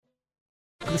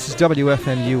This is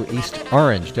WFMU East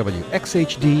Orange,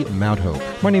 WXHD Mount Hope.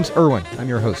 My name's Irwin. I'm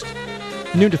your host.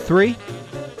 Noon to 3,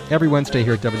 every Wednesday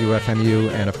here at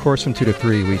WFMU, and of course from 2 to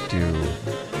 3 we do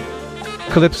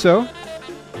Calypso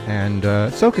and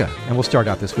Soca. And we'll start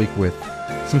out this week with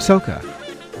some Soca,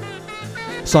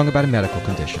 a song about a medical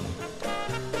condition.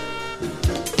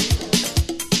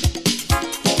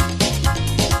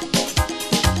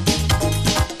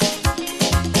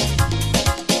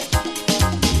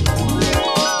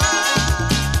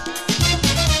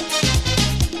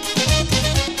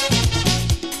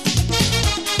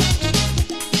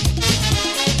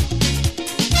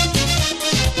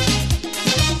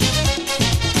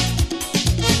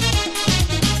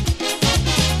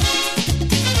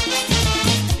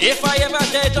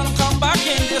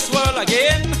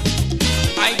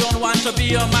 To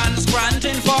be a man's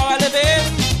granting for a living.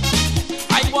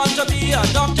 I want to be a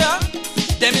doctor,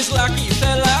 them is lucky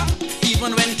fella.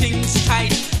 Even when things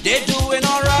tight, they doing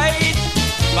alright.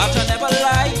 But I never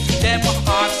liked them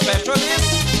heart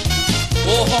specialists.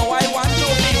 Oh, how I want to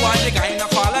be one the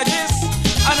gynecologist.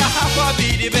 And I have to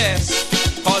be the best,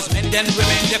 cause men and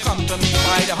women they come to me,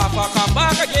 why they have to come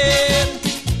back again.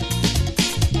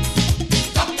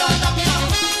 Doctor, doctor,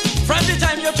 from the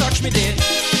time you touch me then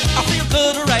I feel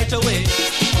good right away,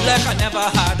 like I never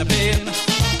had a pain.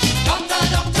 Doctor,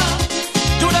 doctor,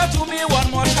 do that to me one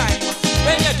more time.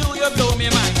 When you do, you blow me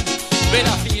mind,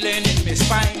 with a feeling in my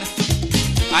spine.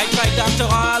 I tried doctor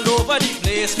all over the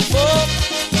place before,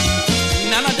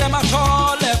 none of them at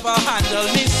all ever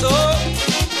handle me so.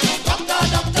 Doctor,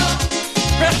 doctor,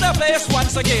 press the place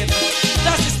once again.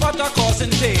 That is what are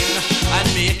causing pain and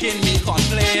making me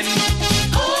complain.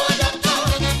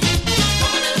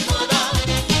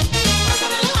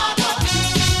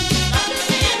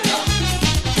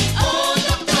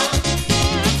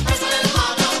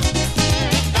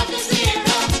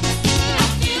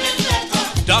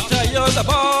 Doctor, you're the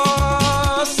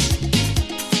boss.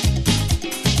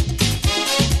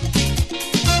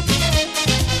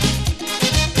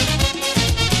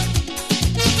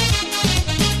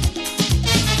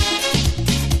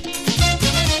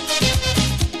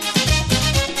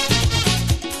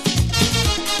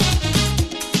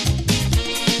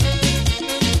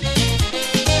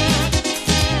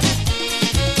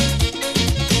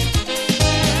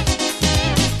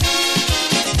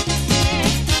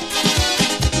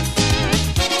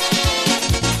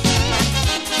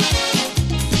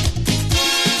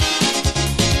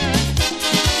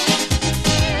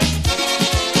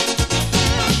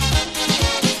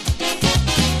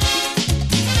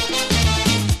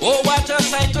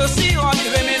 To see all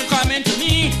the women coming to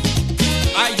me,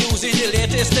 I using the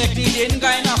latest technique in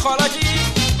gynecology.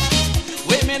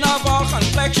 Women of all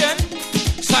complexion,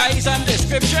 size and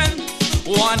description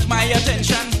want my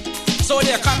attention, so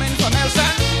they're coming from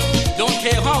Elson. Don't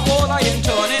care how old I am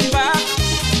turning back.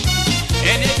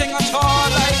 Anything at all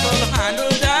I will handle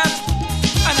that.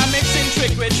 And I'm mixing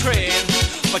trick with trade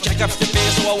for checkups to pay,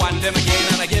 so I want them again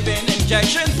and I give an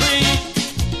injection free.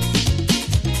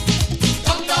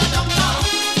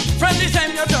 From the time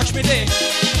you touch me there,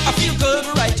 I feel good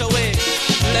right away,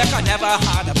 like I never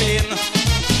had a pain.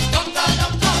 Doctor,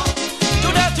 doctor,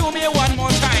 do that to me one more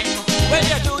time. When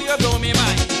you do, you blow me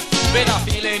mind, with a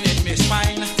feeling in my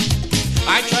spine.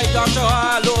 I tried doctor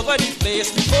all over the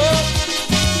place before,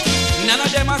 none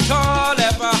of them at all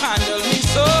ever handle me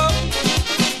so.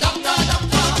 Doctor,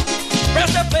 doctor, press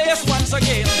the place once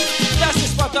again. That's the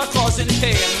spot of causing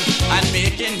pain and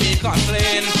making me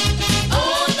complain.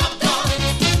 Oh,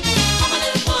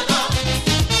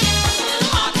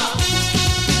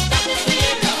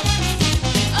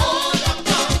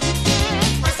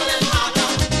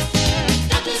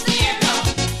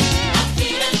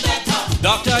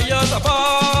 doctor, you're the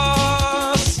boss.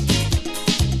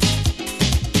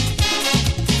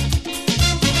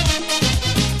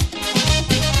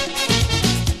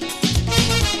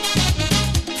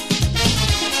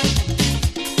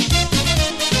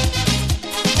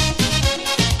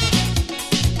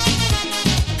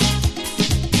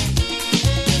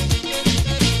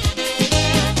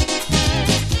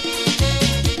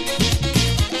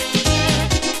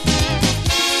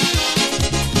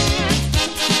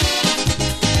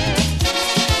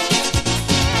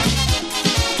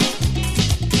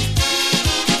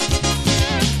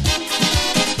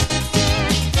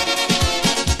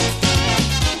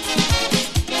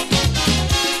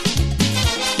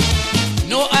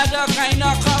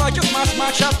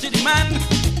 Match up to the man,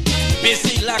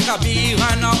 busy like a bee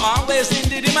and always in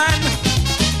the demand.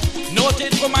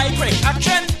 Noted for my quick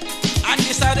action and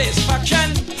the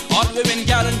satisfaction. All women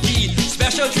guarantee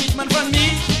special treatment from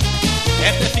me.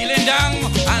 If they're feeling down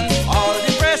and all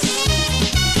depressed,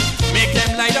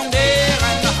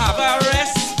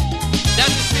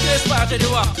 to do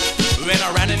when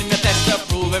I ran in the test to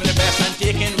prove him the best and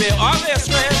taking away all their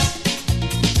stress.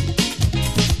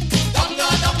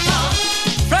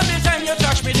 From the time you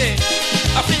touch me there,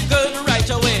 I feel good right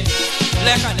away,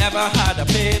 like I never had a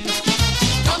pain.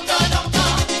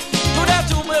 Do that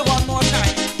to me one more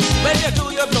time. When you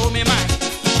do, you blow me mind,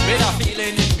 with a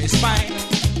feeling in my spine.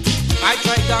 I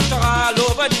tried doctor all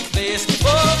over the place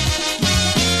before,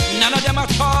 none of them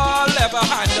at all ever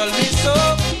handle me so.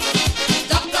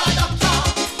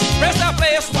 Press the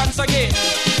place once again,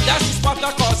 that's the spot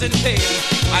that causing pain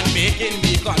and making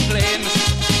me complain.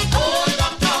 Oh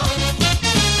doctor,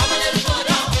 come a little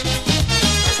further,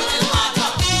 press a little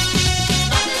harder,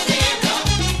 that is the area.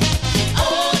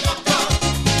 Oh doctor,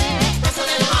 press a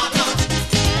little harder,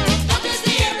 that is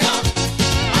the area.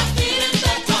 I'm feeling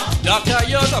better. Doctor,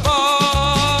 you're the boss.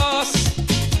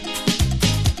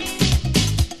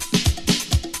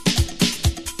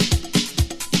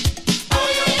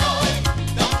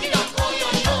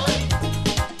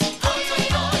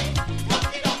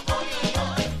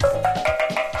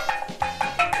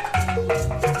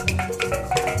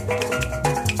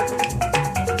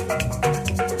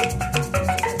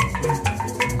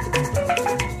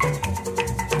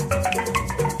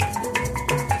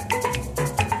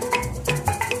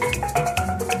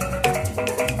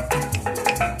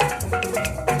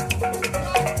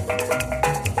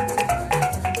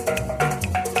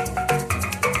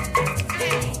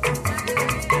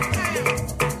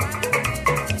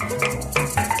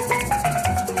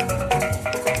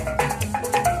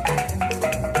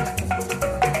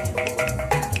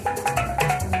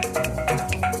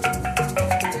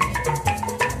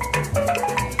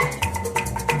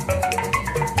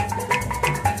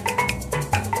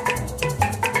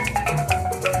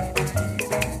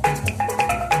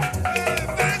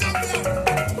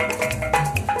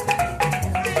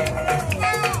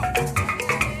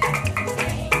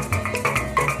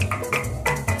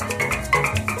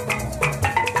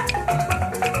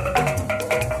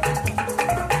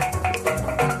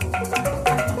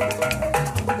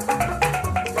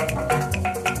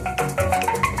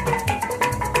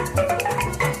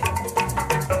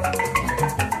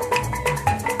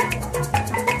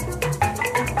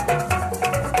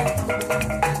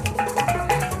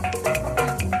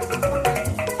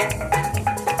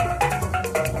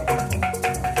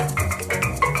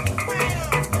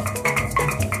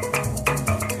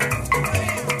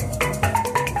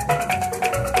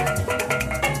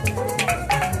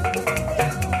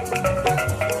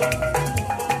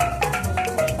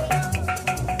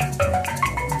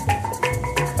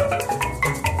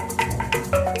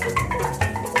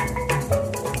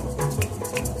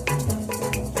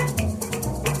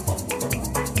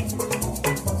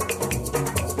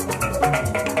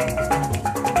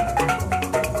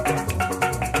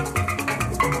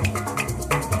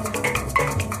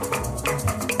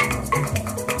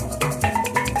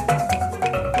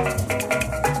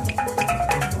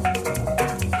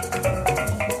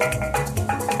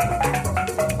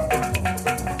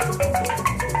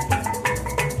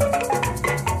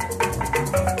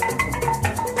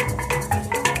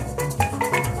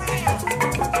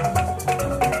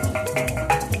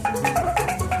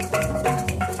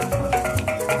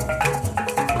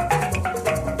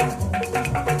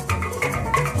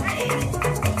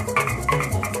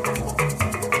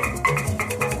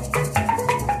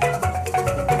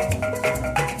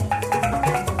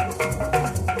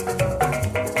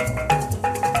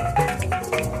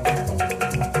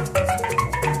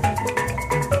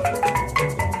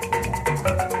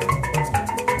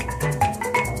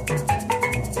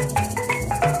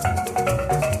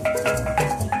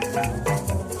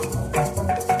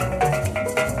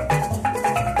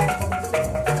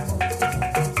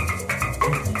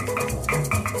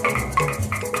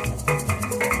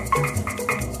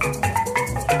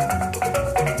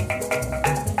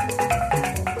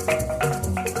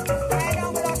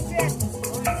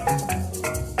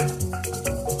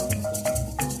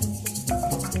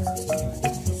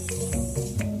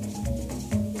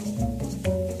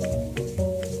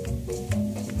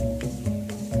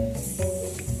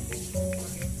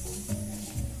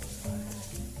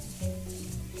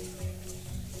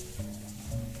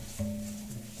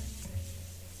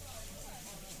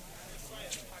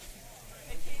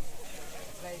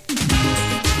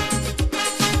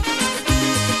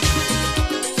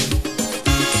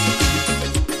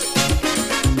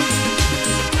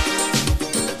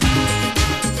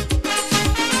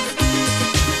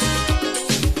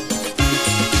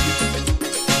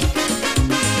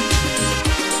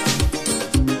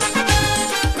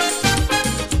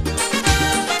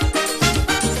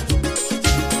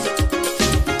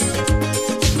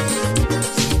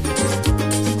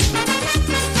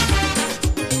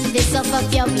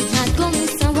 we had going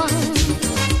someone.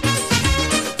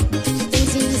 Things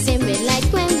seem the same way like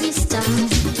when we start.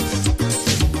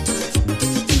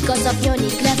 Because of your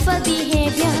neglectful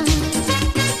behavior,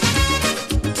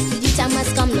 the time has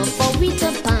come now for we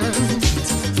to part.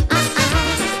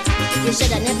 You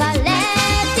should have never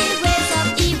let the ways of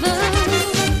evil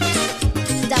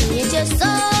dominate your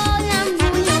soul and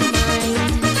rule your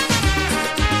mind.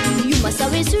 You must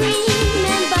always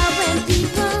remember when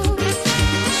people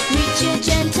treat you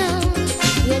gentle,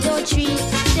 you don't treat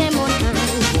them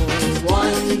unkind.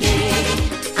 One day,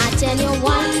 I tell you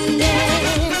one day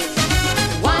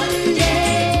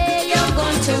you're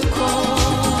going to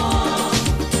call.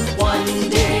 One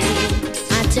day,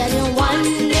 I tell you one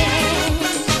day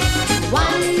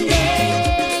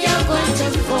you're going to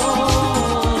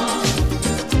fall.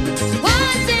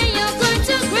 One day you're going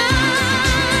to cry.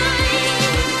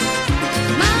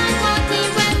 My heart it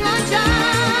will not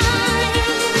dry.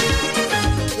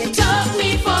 You took me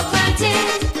for granted,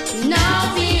 now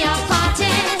we are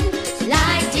parted.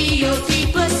 Like the old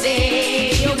people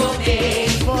say, you go pay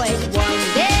for it one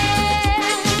day.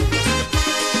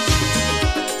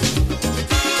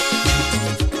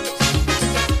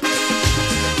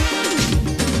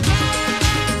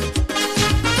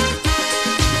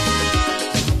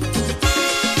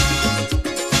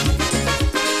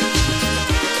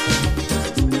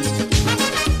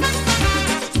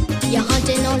 You're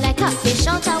hunting on like a fish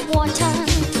out of water.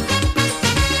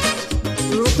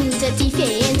 Rooting to thief, you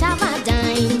ain't have a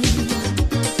dime.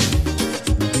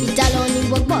 It'll only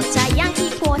work but a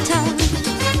Yankee quarter.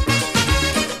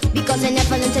 Because I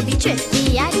never learned to be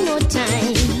thrifty, I had no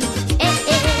time.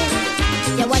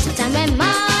 There was a time when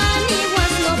money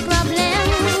was no problem.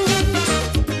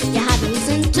 You had no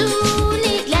reason to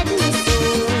neglect me so.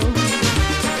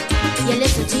 You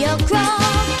listen to your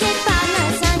crooked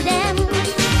partners and them.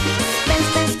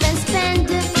 Spend.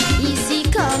 Easy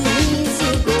come,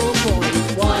 easy go. For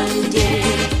one day,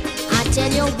 I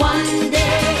tell you one day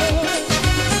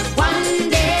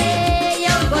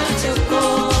you're going to go.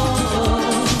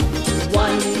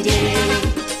 One day,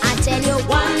 I tell you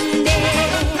one day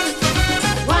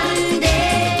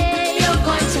you're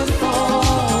going to fall.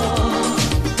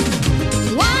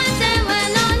 One day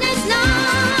when all is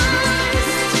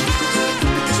lost,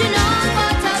 you know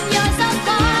part of yours of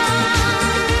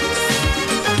course.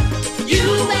 You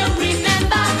will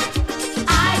remember I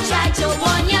tried to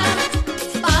warn you,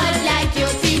 but like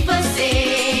your people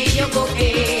say, you go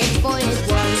pay for it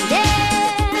one day.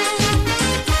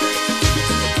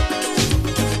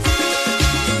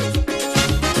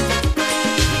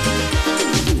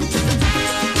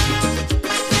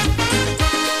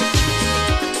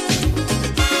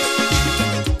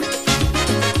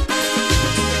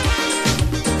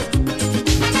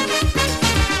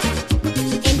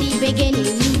 In the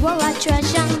beginning, you were a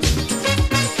treasure.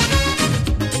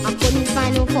 I couldn't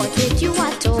find no fault with you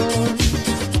at all.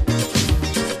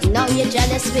 Now you're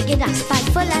jealous, wicked, and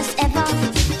spiteful as ever.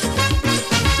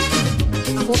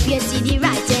 I hope you see the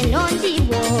writing on the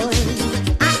wall.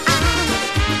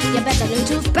 You better learn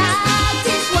to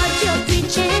practice what you're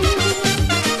preaching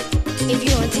if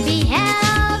you want to be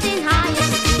held in high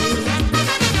esteem.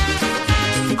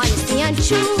 Honesty and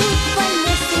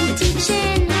truthfulness in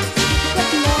teaching, but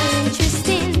more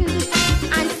interesting,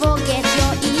 and forget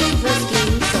your evil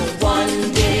schemes. So one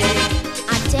day,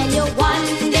 I tell you one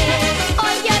day,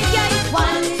 oh yeah,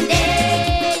 one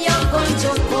day you're going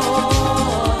to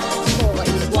fall. Boy,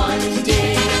 one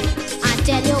day, I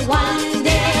tell you one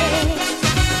day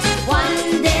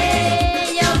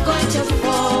you're going to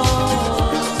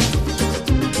fall.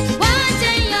 One day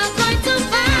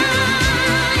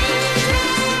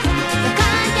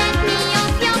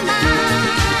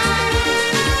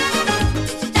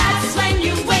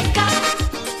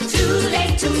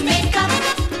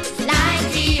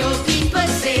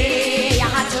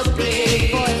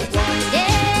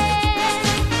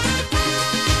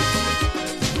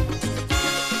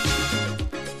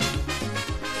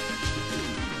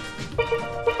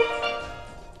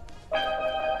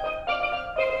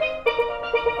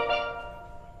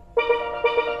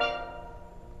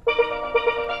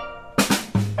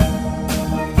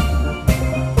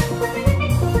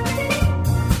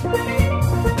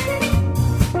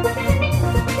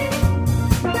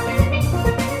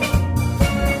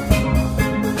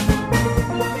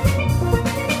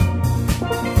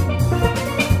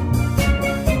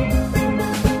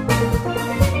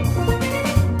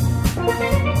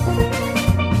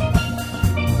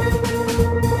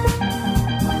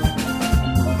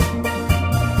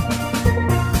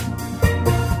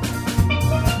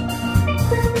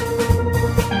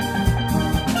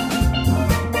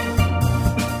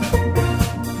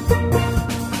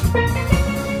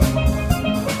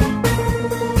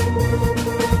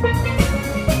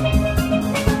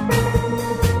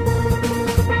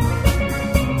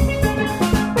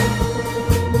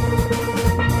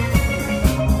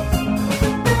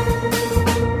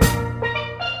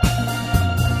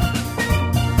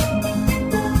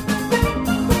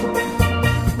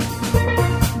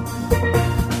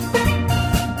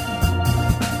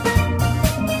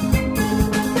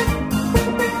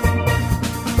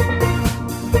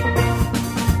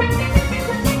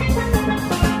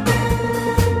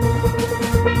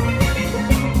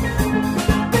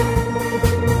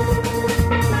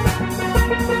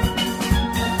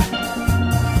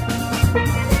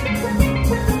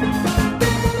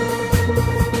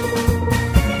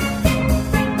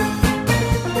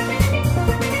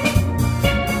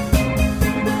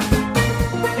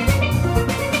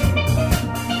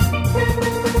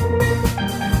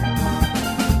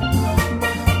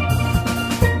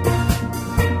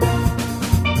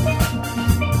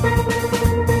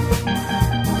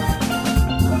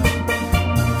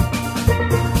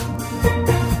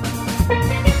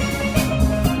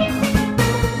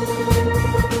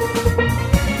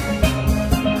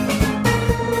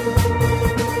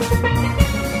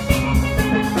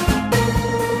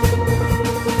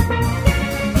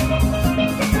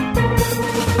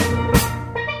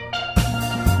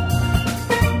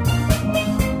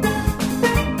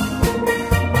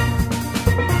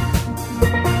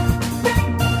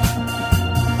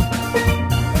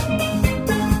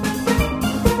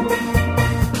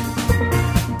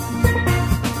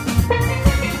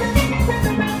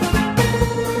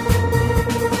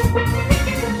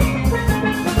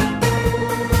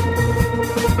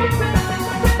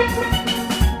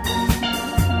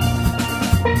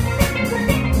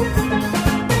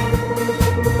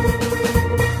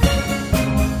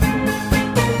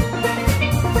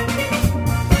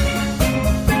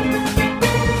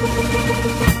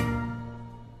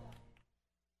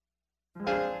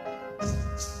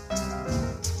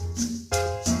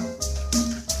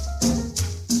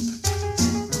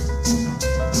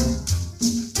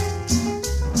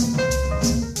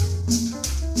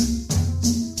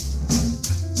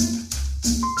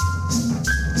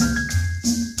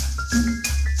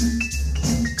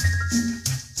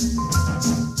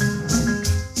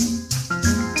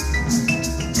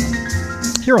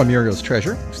Here on Muriel's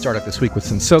Treasure, we start out this week with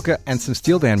some soca and some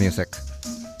steel band music,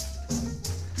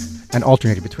 and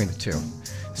alternated between the two.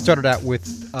 Started out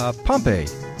with Pompey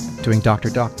doing Dr.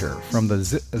 Doctor from the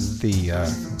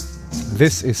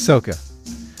This Is Soca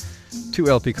 2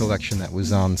 LP collection that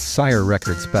was on Sire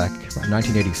Records back around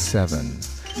 1987.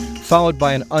 Followed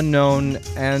by an unknown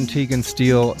Antiguan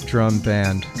steel drum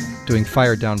band doing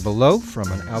Fire Down Below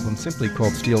from an album simply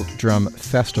called Steel Drum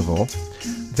Festival.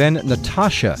 Then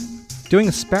Natasha doing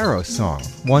a Sparrow song,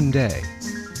 One Day,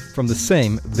 from the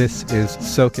same This Is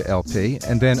Soca LP.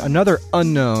 And then another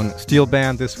unknown steel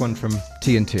band, this one from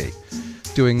TNT,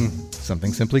 doing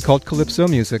something simply called Calypso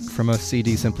music from a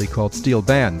CD simply called Steel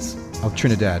Bands of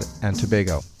Trinidad and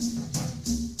Tobago.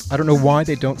 I don't know why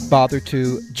they don't bother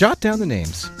to jot down the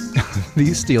names of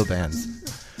these steel bands.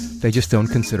 They just don't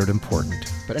consider it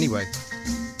important. But anyway,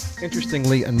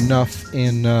 interestingly enough,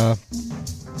 in I'll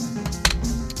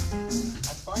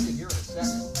find it here in a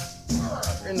second.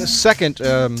 In the second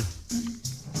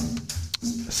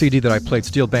CD that I played,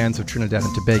 Steel Bands of Trinidad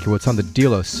and Tobago, it's on the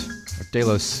Delos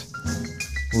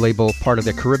label, part of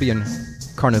the Caribbean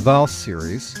Carnival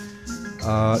series.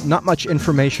 Not much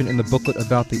information in the booklet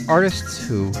about the artists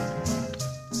whose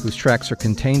tracks are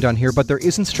contained on here, but there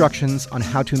is instructions on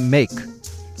how to make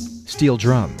steel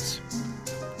drums.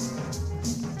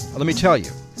 Let me tell you,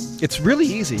 it's really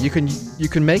easy. You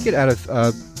can make it out of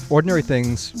ordinary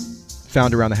things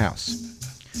found around the house,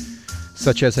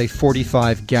 such as a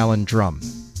 45-gallon drum,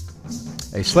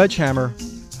 a sledgehammer,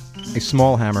 a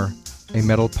small hammer, a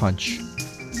metal punch,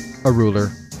 a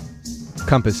ruler,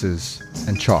 compasses,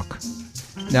 and chalk.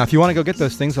 Now, if you want to go get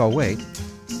those things, I'll wait,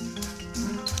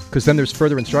 because then there's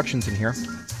further instructions in here.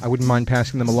 I wouldn't mind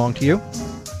passing them along to you.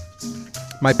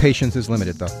 My patience is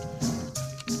limited, though.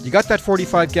 You got that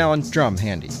 45-gallon drum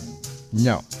handy?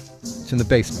 No. It's in the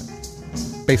basement.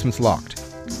 Basement's locked.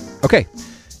 Okay,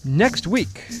 next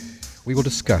week, we will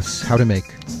discuss how to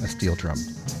make a steel drum.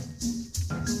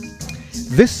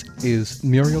 This is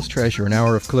Muriel's Treasure, an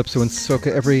hour of Calypso and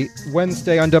Soca every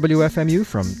Wednesday on WFMU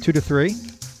from 2 to 3.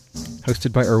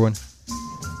 Hosted by Irwin.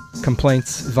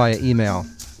 Complaints via email.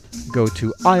 Go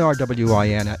to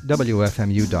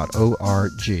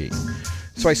irwin@wfmu.org.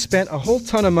 So I spent a whole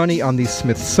ton of money on the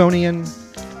Smithsonian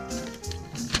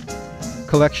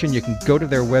collection. You can go to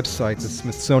their website, the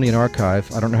Smithsonian Archive.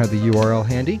 I don't know how the URL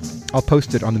handy. I'll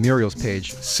post it on the Muriel's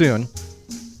page soon.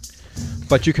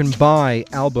 But you can buy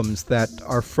albums that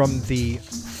are from the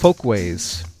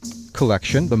Folkways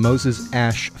collection, the Moses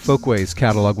Ash Folkways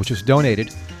catalog, which was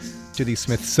donated to the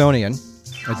Smithsonian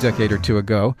a decade or two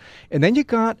ago. And then you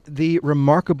got the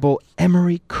remarkable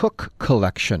Emery Cook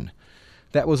collection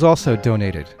that was also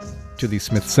donated to the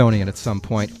Smithsonian at some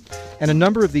point. And a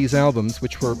number of these albums,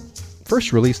 which were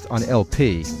first released on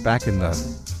LP back in the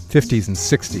 50s and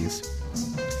 60s,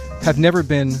 have never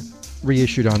been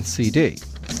reissued on CD.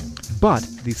 But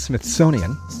the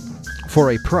Smithsonian,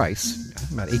 for a price,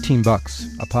 about $18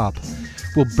 a pop,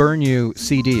 will burn you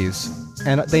CDs.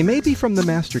 And they may be from the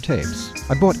master tapes.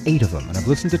 I bought 8 of them, and I've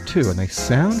listened to 2, and they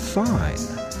sound fine.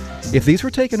 If these were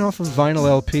taken off of vinyl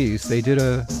LPs, they did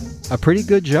a pretty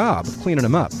good job of cleaning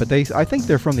them up. But I think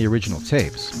they're from the original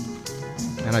tapes.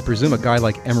 And I presume a guy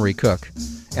like Emery Cook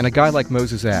and a guy like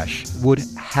Moses Ash would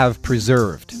have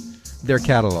preserved their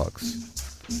catalogs.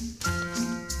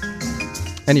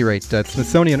 At any rate,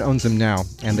 Smithsonian owns them now,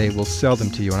 and they will sell them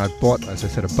to you. And I've bought, as I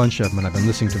said, a bunch of them, and I've been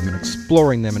listening to them and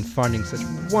exploring them and finding such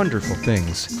wonderful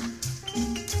things.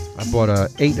 I bought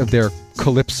 8 of their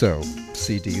Calypso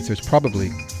CDs. There's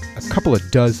probably a couple of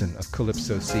dozen of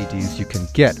Calypso CDs you can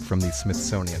get from the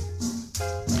Smithsonian.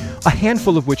 A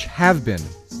handful of which have been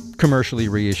commercially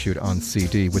reissued on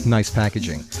CD with nice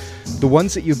packaging. The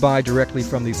ones that you buy directly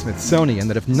from the Smithsonian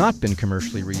that have not been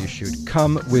commercially reissued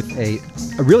come with a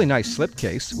really nice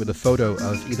slipcase with a photo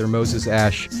of either Moses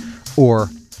Ash or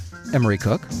Emery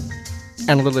Cook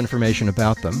and a little information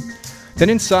about them. Then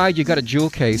inside you got a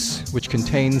jewel case which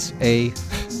contains a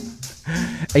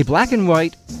black and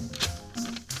white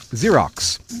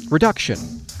Xerox reduction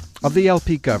of the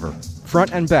LP cover,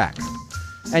 front and back.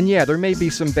 And yeah, there may be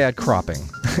some bad cropping.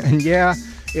 And yeah,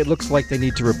 it looks like they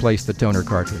need to replace the toner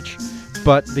cartridge.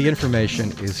 But the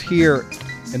information is here,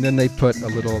 and then they put a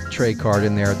little tray card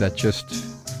in there that just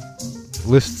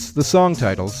lists the song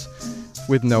titles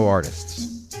with no artists.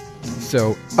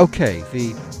 So, okay,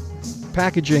 the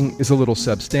packaging is a little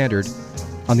substandard.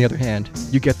 On the other hand,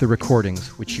 you get the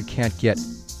recordings, which you can't get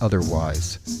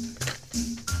otherwise.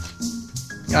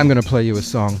 I'm going to play you a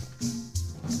song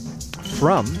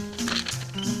from...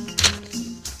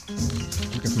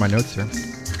 Looking for my notes here.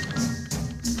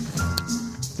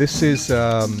 This is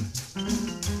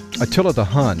Attila the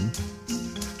Hun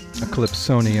a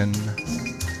Calypsonian.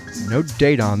 No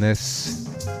date on this,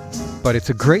 but it's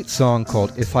a great song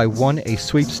called If I Won a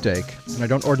Sweepstake. And I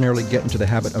don't ordinarily get into the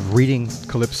habit of reading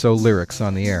Calypso lyrics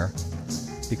on the air,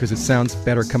 because it sounds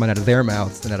better coming out of their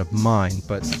mouths than out of mine,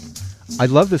 but I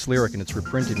love this lyric and it's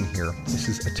reprinted in here. This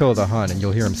is Attila the Hun, and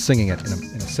you'll hear him singing it in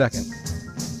a second.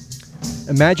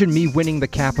 Imagine me winning the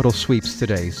Capitol sweeps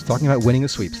today. He's talking about winning the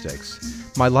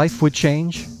sweepstakes. My life would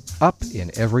change up in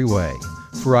every way,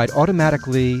 for I'd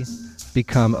automatically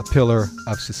become a pillar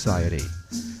of society.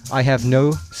 I have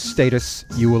no status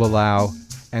you will allow,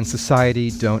 and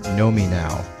society don't know me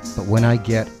now. But when I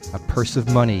get a purse of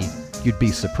money, you'd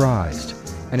be surprised.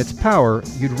 And its power,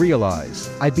 you'd realize.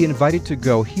 I'd be invited to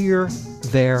go here,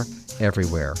 there,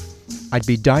 everywhere. I'd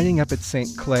be dining up at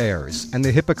St. Clair's, and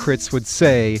the hypocrites would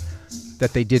say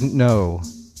that they didn't know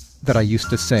that I used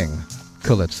to sing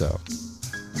Calypso.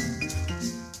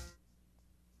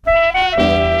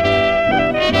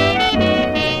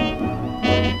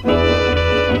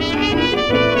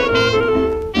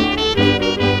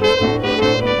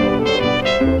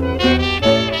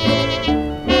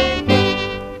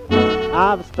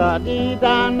 I've studied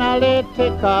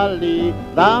analytically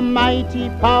the mighty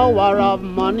power of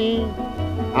money.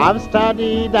 I've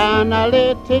studied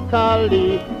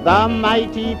analytically the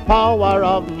mighty power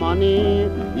of money.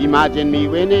 Imagine me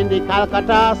winning the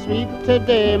Calcutta sweep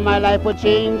today. My life would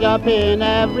change up in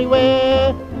every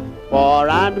way, for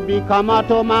I'd become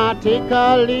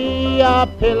automatically a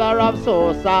pillar of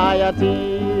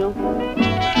society.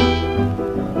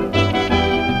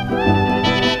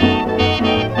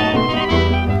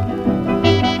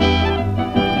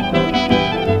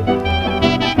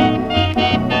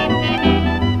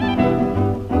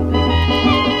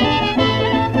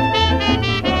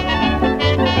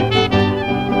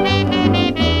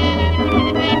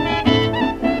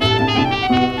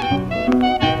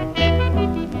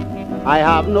 I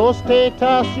have no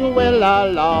status you will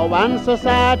allow, and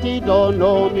society don't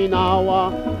know me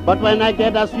now. But when I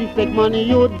get a sweepstake money,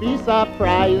 you'd be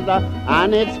surprised,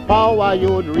 and its power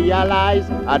you'd realize.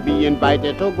 I'd be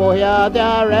invited to go here,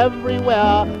 there,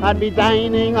 everywhere. I'd be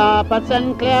dining up at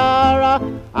St. Clair,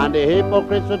 and the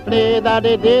hypocrites would play that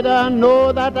they didn't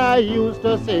know that I used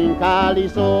to sing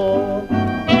Calypso.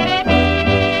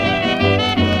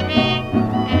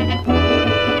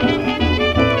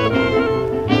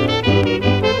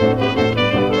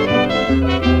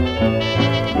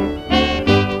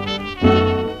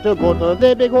 To go to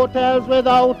the big hotels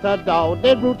without a doubt,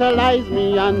 they'd brutalize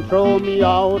me and throw me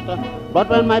out. But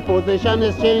when my position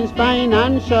is changed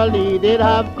financially, they'd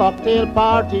have cocktail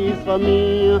parties for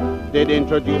me. They'd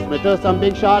introduce me to some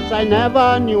big shots I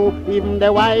never knew, even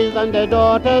their wives and their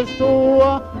daughters too.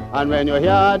 And when you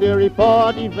hear the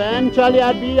report, eventually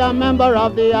I'd be a member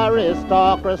of the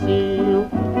aristocracy.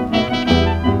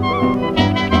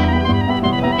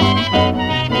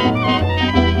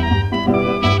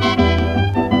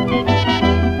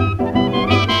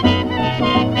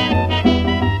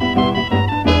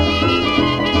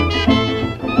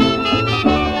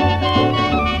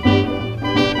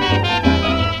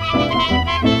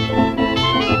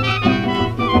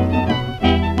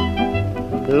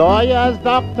 Lawyers,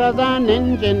 doctors, and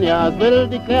engineers will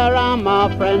declare I'm a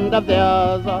friend of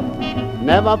theirs.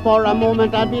 Never for a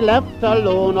moment I'd be left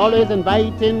alone, always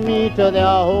inviting me to their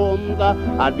homes.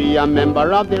 I'd be a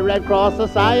member of the Red Cross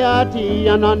Society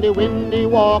and on the Windy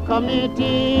War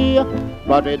Committee.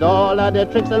 But with all of the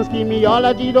tricks and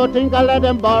schemiology, don't think I'll let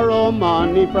them borrow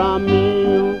money from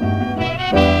me.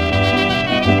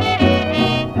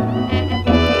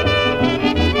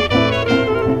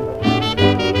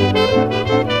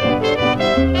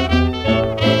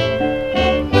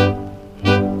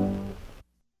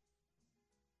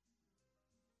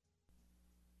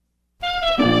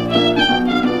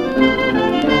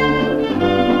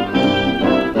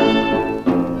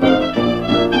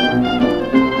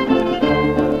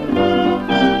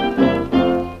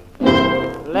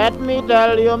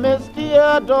 Tell you, Miss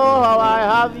Theodore, how I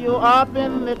have you up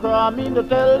in me craw. Mean to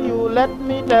tell you, let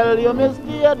me tell you, Miss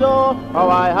Theodore, how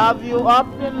I have you up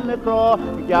in me craw.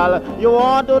 Gal, you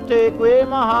want to take away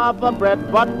my half a bread,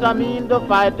 but I mean to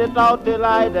fight it out till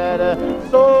I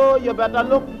dead. So you better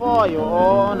look for your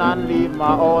own and leave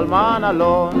my old man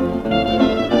alone.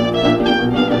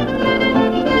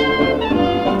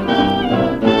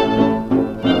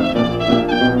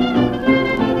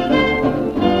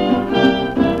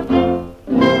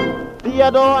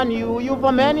 adore you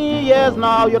for many years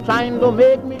now. You're trying to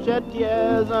make me shed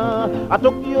tears. I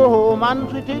took you home and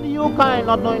treated you kind,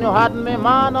 not knowing you had me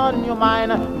man on your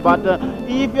mind. But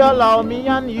if you allow me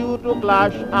and you to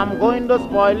clash, I'm going to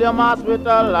spoil your mask with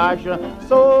a lash.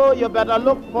 So you better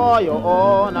look for your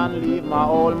own and leave my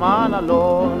old man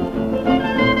alone.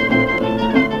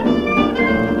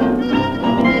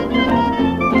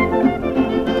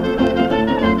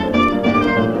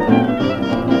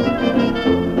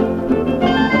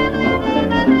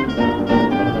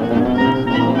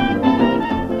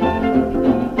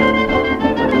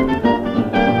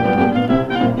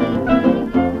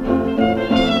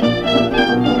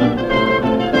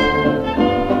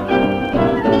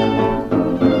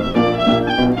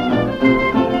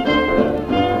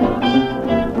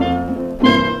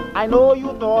 I know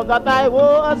you thought that I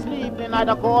was asleep and I'd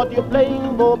have caught you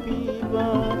playing bo peep.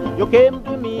 You came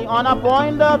to me on a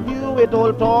point of view with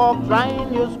old talk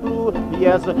trying you screw.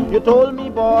 Yes, you told me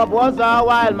Bob was a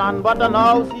wild man, but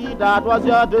now see that was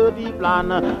your dirty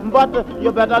plan. But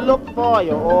you better look for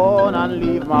your own and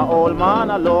leave my old man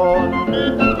alone.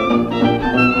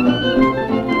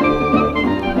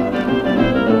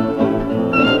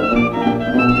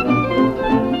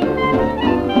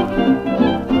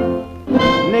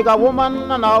 Nigga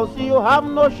woman, and now see you have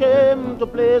no shame to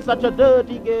play such a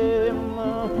dirty game.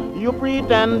 You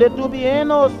pretended to be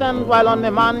innocent while on the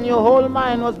man your whole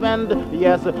mind was bent.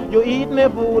 Yes, you eat me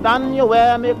food and you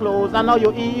wear me clothes, and now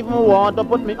you even want to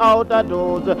put me out of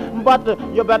doors. But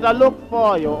you better look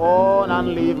for your own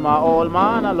and leave my old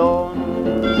man alone.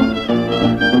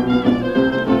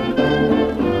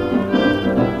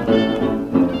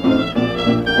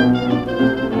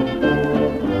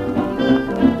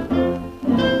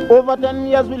 Over 10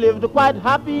 years we lived quite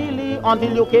happily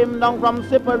until you came down from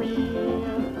Sippery.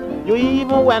 You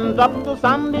even went up to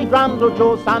Sandy Grand to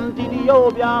Joe Santi the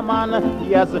Obia man.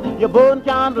 Yes, you burned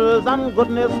candles and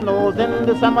goodness knows in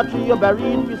the cemetery you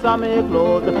buried with some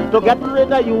clothes. To get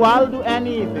rid of you I'll do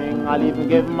anything, I'll even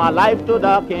give my life to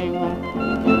the king.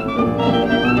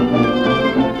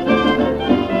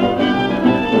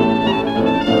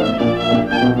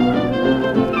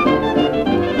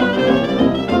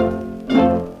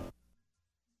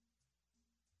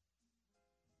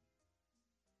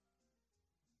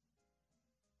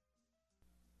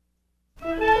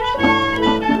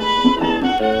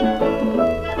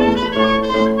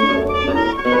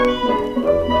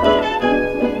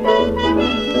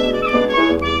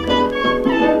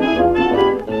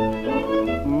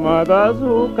 Mothers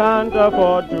who can't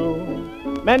afford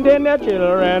to maintain their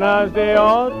children as they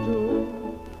ought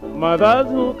to. Mothers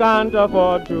who can't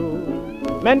afford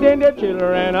to maintain their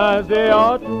children as they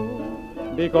ought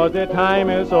to. Because the time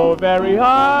is so very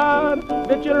hard,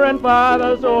 the children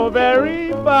father so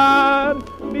very bad.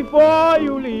 Before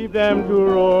you leave them to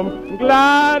roam,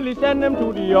 gladly send them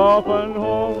to the orphan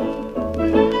home.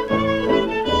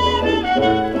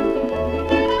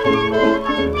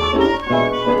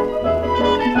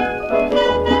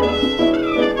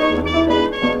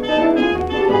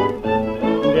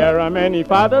 There are many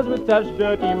fathers with such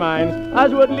dirty minds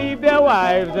as would leave their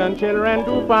wives and children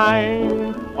to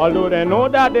pine. Although they know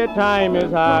that their time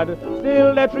is hard,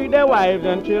 still they treat their wives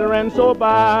and children so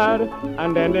bad.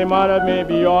 And then the mother may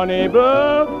be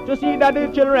unable to see that the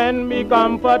children be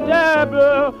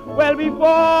comfortable. Well,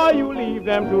 before you leave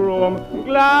them to roam,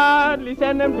 gladly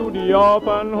send them to the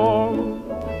orphan home.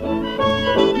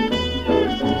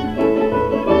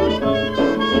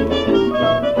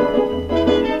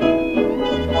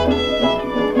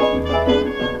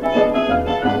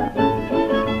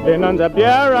 The nuns up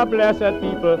there are blessed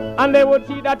people, and they would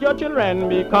see that your children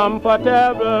be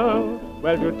comfortable.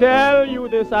 Well, to tell you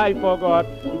this I forgot,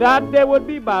 that they would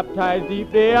be baptized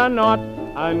if they are not,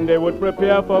 and they would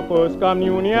prepare for first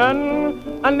communion,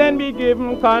 and then be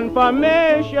given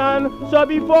confirmation. So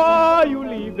before you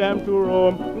leave them to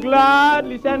roam,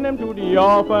 gladly send them to the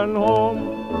orphan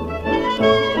home.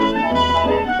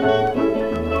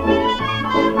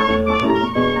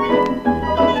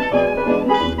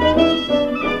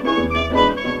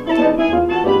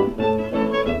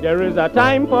 There is a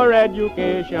time for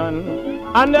education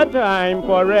and a time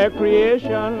for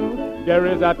recreation. There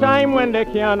is a time when they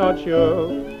cannot show,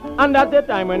 and that's the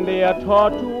time when they are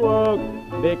taught to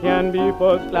work. They can be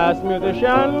first-class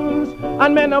musicians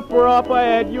and men of proper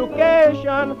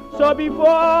education. So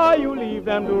before you leave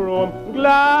them to roam,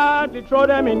 gladly throw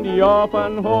them in the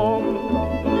orphan home.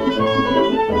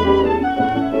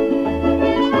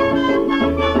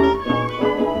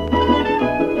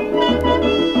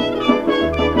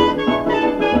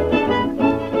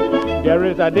 There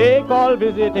is a day called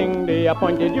visiting day,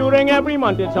 appointed during every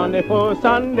month. It's on the first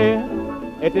Sunday.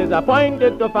 It is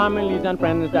appointed to families and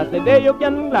friends. That's the day you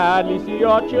can gladly see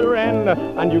your children.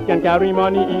 And you can carry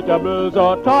money, eatables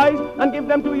or toys, and give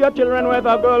them to your children,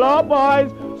 whether girl or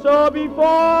boys. So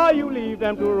before you leave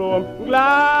them to roam,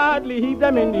 gladly heap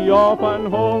them in the orphan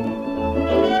home.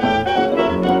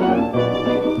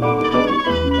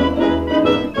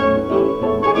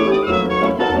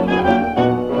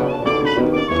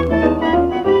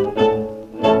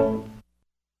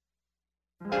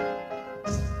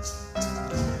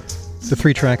 The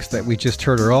three tracks that we just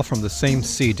heard are all from the same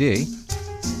CD.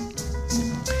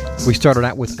 We started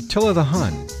out with Attila the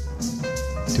Hun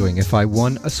doing If I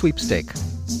Won a Sweepstake.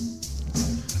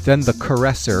 Then The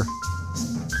Caresser,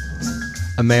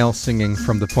 a male singing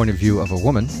from the point of view of a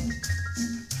woman,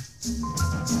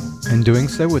 and doing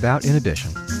so without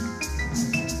inhibition.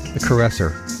 The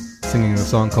Caresser singing a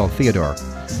song called Theodore.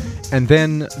 And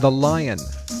then The Lion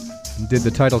did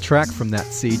the title track from that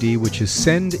CD, which is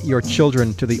Send Your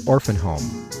Children to the Orphan Home.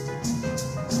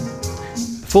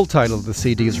 The full title of the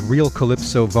CD is Real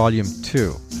Calypso Volume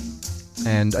 2.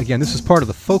 And again, this is part of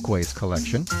the Folkways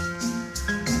collection.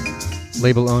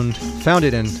 Label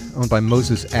founded and owned by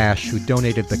Moses Ash, who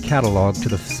donated the catalog to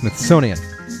the Smithsonian, I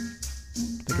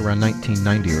think around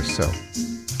 1990 or so.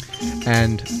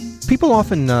 And people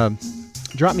often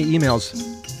drop me emails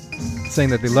saying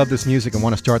that they love this music and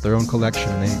want to start their own collection,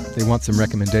 and they want some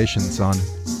recommendations on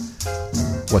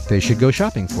what they should go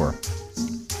shopping for.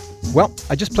 Well,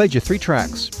 I just played you 3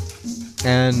 tracks,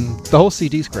 and the whole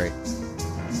CD's great.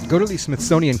 Go to the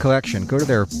Smithsonian Collection, go to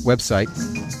their website,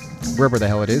 wherever the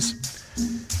hell it is,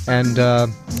 and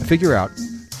figure out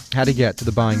how to get to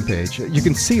the buying page. You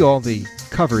can see all the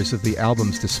covers of the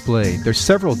albums displayed. There's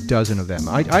several dozen of them.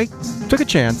 I took a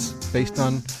chance based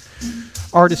on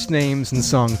artist names and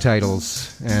song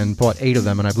titles and bought 8 of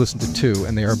them, and I've listened to 2,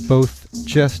 and they are both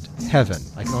just heaven.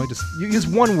 I can only just use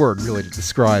one word really to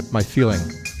describe my feeling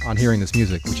on hearing this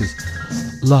music, which is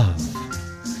love.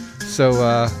 So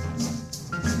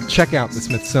check out the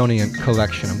Smithsonian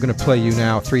Collection. I'm going to play you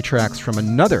now 3 tracks from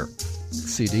another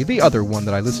CD, the other one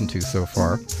that I listened to so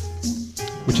far,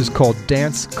 which is called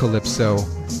Dance Calypso,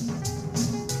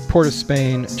 Port of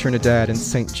Spain, Trinidad, and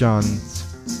St. John's,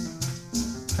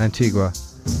 Antigua.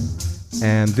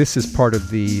 And this is part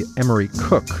of the Emery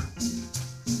Cook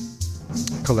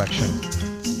collection.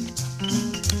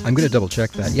 I'm going to double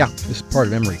check that. Yeah, this is part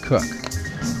of Emery Cook,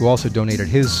 who also donated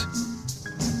his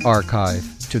archive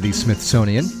to the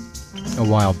Smithsonian a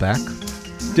while back.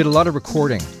 Did a lot of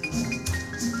recording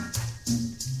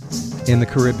in the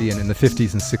Caribbean in the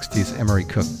 50s and 60s, Emery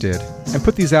Cook did, and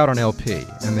put these out on LP,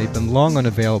 and they've been long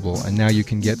unavailable, and now you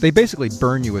can get, they basically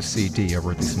burn you a CD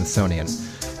over at the Smithsonian.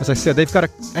 As I said, they've got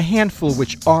a handful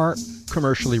which are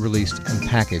commercially released and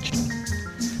packaged,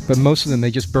 but most of them, they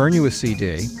just burn you a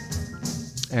CD,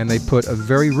 and they put a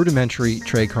very rudimentary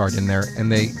tray card in there,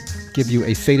 and they give you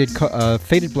a faded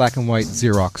black and white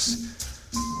Xerox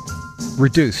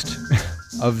reduced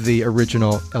of the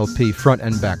original LP front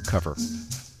and back cover.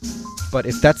 But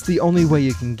if that's the only way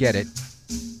you can get it,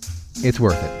 it's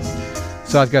worth it.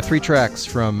 So I've got 3 tracks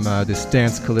from this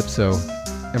Dance Calypso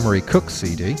Emery Cook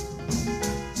CD,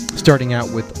 starting out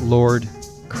with Lord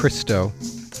Christo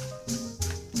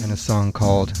and a song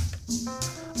called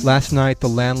Last Night the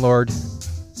Landlord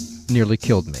Nearly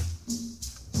Killed Me.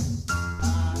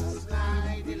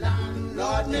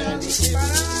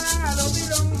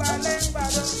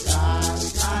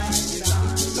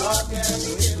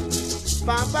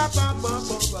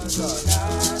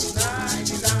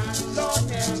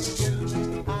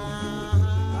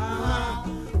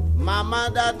 Mama,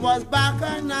 that was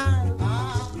bacchanal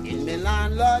in me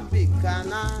landlord big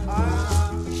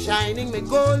canal, shining me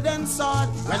golden sword.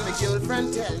 When my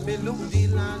girlfriend tell me, look the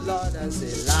landlord, I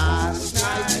say, last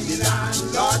night the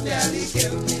landlord nearly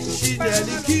killed me. She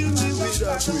nearly killed me with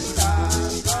a brick.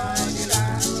 Last night the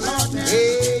landlord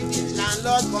nearly killed me. The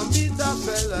landlord commit a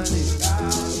felony.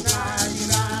 Last night the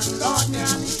landlord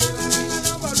nearly killed me.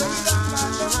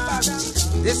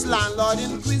 This landlord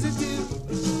inquisitive,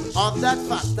 of that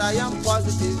fact I am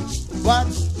positive. But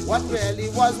what really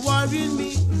was worrying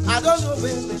me, I don't know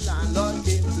where the landlord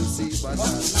came to see. But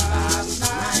last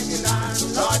night the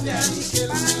landlord nearly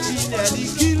killed me. He nearly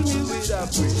killed me with a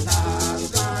brick.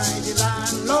 Last night the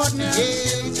landlord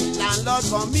nearly, the landlord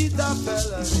commit a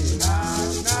felony.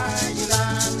 Last night the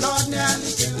landlord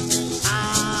nearly killed me.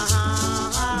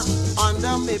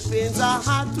 Under my pains I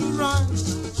had to run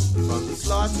from the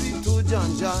slaughtery to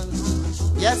John John.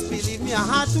 Yes, believe me, I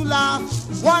had to laugh.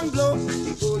 One blow,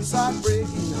 the gold start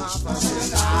breaking half. I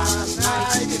said, last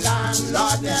night the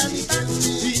landlord nearly killed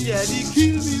me. He nearly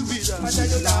killed me with a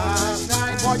last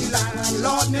night for the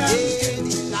landlord nearly killed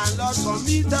me. The landlord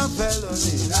commit a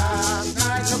felony. Last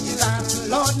night the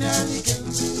landlord nearly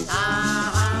killed me.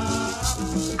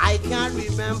 I can't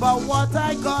remember what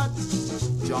I got.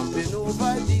 Jumping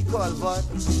over the culvert,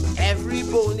 every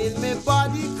bone in my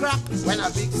body crack. When a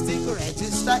big stick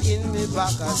register in my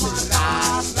back, I said,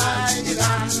 last night the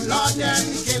landlord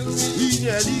nearly killed me. He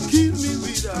nearly killed me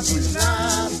with a brick.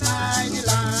 Last night the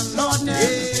landlord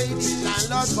nearly killed me. The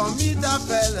landlord commit a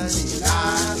felony.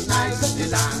 Last night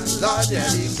the landlord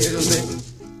nearly killed me.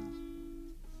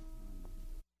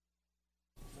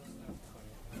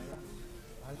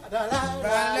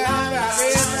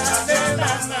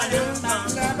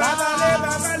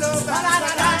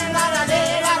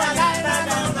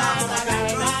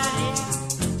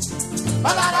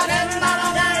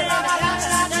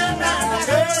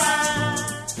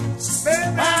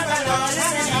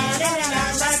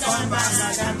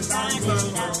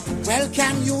 Well,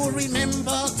 can you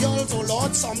remember, girls, oh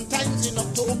Lord, sometimes in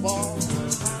October,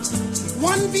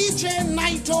 one VJ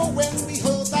night, oh, when we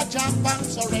heard that Japan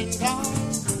surrender,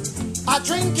 a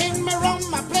drinking me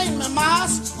rum, a playing me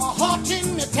mask, a hot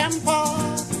in me temper.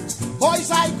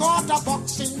 Boys, I got a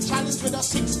boxing challenge with a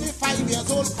 65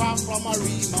 years old crowd from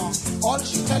Arima. All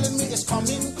she telling me is come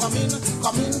in,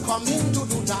 to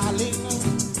do darling.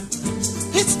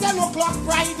 It's 10 o'clock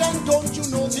right, and don't you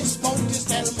know this boat is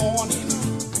till morning.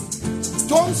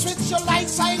 Don't switch your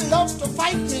lights, I love to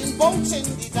fight in boats in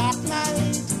the dark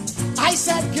night. I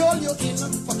said, girl, you're in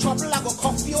for trouble, I go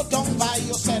cuff you down by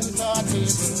your center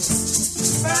table.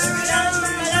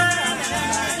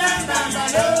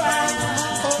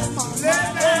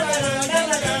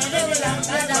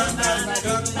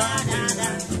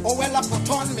 Oh, well, I put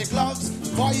on my gloves,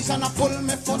 boys, and I pull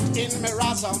my foot in my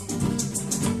rasm.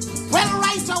 Well,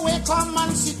 right away, come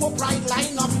and see for bright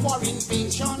line up for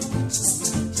invasion.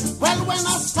 Well, when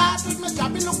I start with my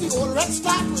jobbing, look, the old red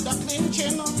start with a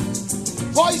clinching.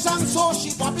 Boys and so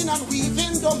she bobbing and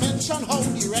weaving, don't mention how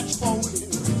the wretch folding.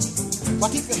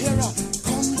 But if you hear her,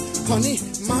 come, honey,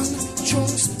 man,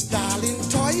 chunks, darling,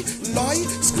 toy, loy,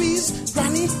 squeeze,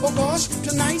 granny, oh gosh,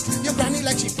 tonight, your granny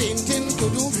like she painting to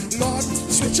do. Lord,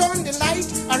 switch on the light,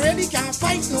 I really can't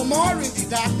fight no more in the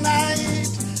dark night.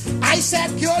 I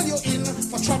said, girl, you're in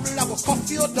for trouble, I will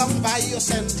cuff you down by your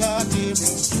center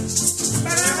table.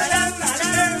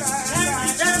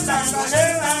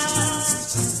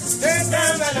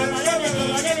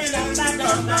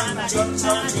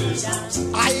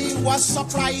 I was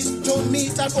surprised to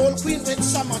meet an old queen with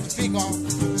so much vigor.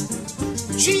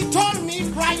 She told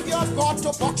me, cried, you've got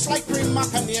to box like Prima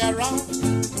Canera.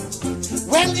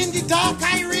 Well, in the dark,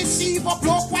 I receive a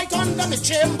blow quite under my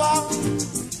chamber.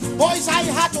 Boys, I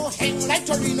had to hang like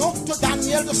Torino to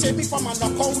Daniel to save me from a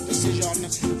knockout decision.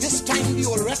 This time the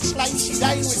old wretch like she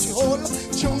died with she whole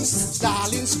chunks,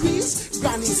 darling, squeeze,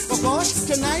 granny, oh gosh,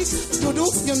 tonight, to do,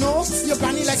 you know, your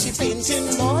granny like she fainting,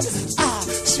 Lord.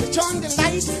 Switch on the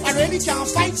light, I really can't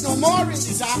fight no more in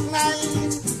the dark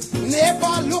night.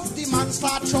 Never look, the man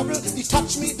start trouble, he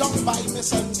touch me down by my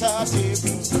center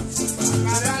table.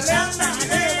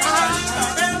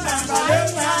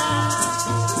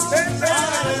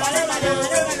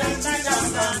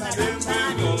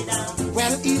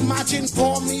 Well, imagine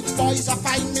for me, boys, I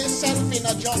find myself in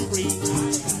a jamboree.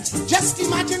 Just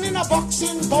imagine in a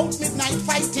boxing bout, midnight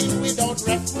fighting without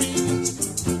referee.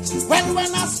 Well,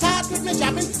 when I start with me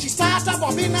jamming, she started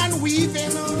bobbing and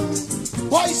weaving.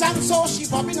 Boys, and so she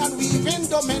bobbing and weaving,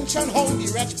 don't mention how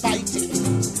the wretch biting.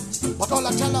 But all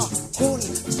I tell her, hold,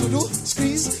 do,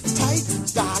 squeeze, tight,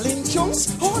 darling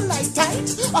chunks, hold like tight.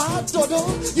 Dodo,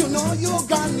 you know you're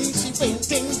granny, she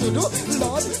fainting, do,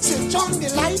 Lord, switch on the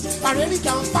light, I really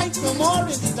can't fight no more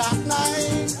in the dark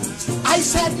night. I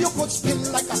said you could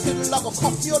spin like a fiddle, I go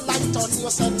cuff your light on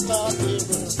your center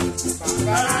table.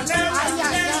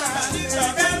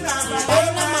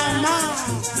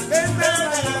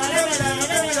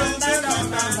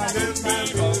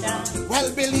 Well,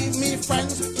 believe me,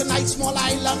 friends, tonight Small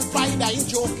Island Pride, I ain't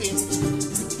joking.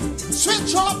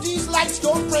 Switch off these lights,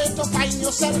 don't pray to find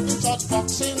yourself in such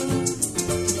boxing.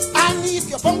 And if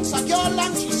you bounce a girl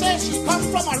and she says she come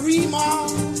from a Rima,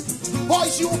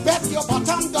 Boys, you bet your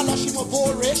bottom dollar she more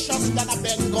voracious than a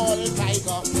Bengal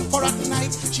tiger. For at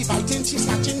night, she biting, she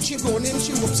snatching, she running,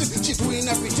 she whoopsing, she doing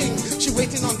everything. She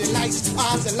waiting on the lights,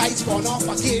 and the lights gone off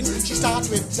again. She start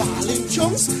with darling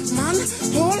chums, man,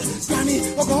 Paul, granny,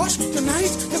 oh gosh,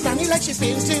 tonight, the granny like she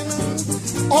painting.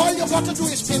 All you got to do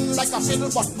is spin like a fiddle,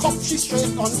 but cup she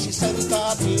straight on, she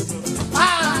center table.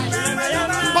 Aye!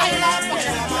 Baila,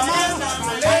 baila, mama,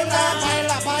 baila,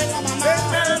 baila, baila, mama,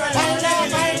 baila,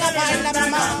 baila, baila,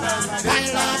 mama,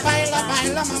 baila, baila,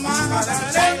 baila, mama,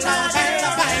 baila, baila,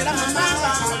 baila, mama,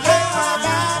 baila,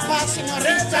 baba,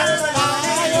 señorita,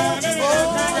 baila, oh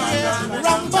yeah,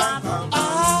 rumba, ah.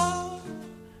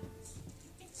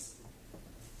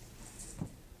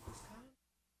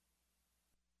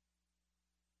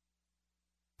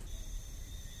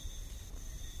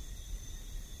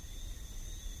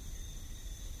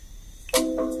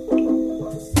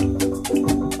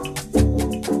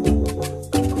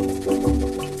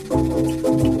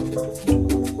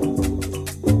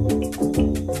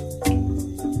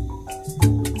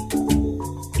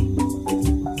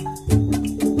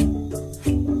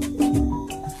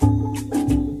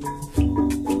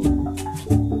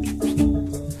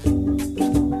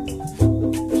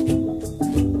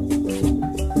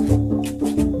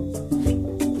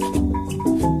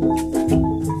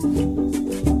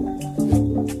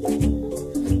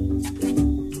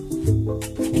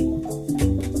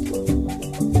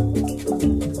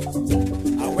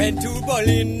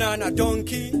 On a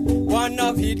donkey, one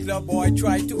of Hitler boy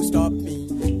tried to stop me.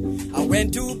 I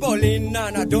went to Berlin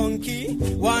on a donkey,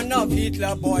 one of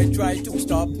Hitler boy tried to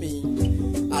stop me.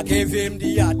 I gave him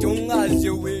the atung as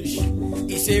you wish.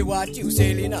 He say, what you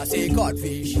selling? I say,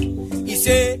 codfish. He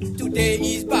say, today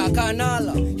is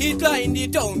Bacchanal. Hitler in the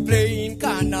town playing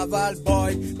carnival,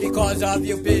 boy. Because of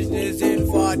your business in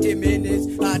 40 minutes.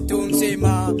 Atung say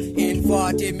ma, in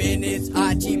 40 minutes.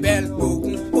 Archibald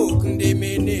Buchen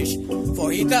diminish.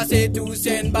 For Hitler say to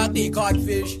send back the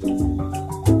codfish.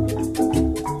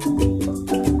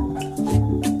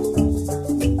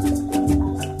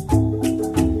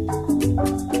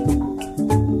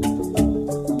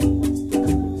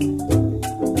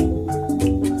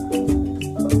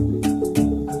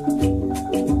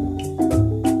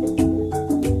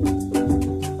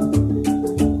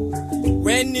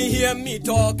 When you hear me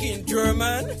talking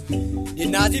German, the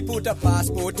Nazi put a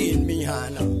passport in me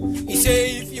hand. He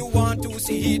say if you want to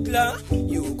see Hitler,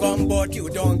 you come but you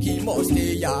donkey must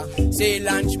stay here. Say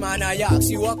lunchman, I ask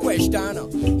you a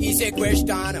question. He say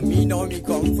question, me know me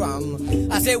come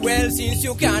from. I say well since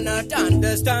you cannot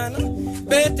understand,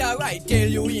 better I tell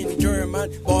you in German.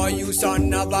 Boy you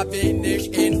son of a finish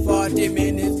in 40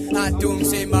 minutes. Atung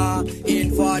say ma,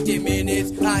 in 40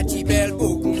 minutes. Archibald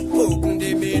Buchen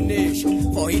diminish.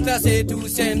 For Hitler say to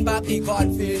send back the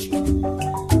codfish.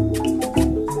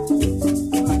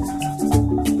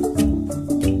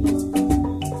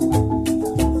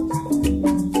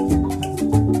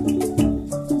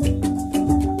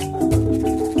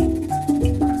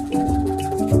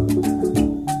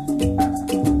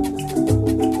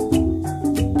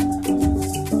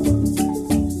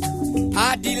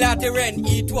 When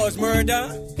it was murder,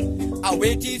 I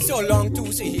waited so long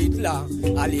to see Hitler.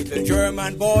 A little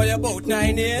German boy about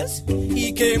 9 years,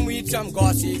 he came with some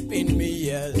gossip in me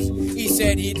ears. He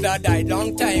said Hitler died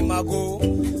long time ago,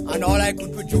 and all I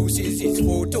could produce is his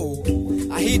photo.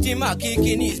 I hit him a kick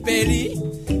in his belly,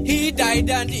 he died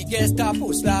and the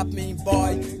Gestapo slapped me,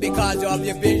 boy, because of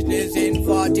your business in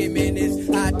 40 minutes.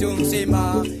 I don't say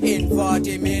ma, in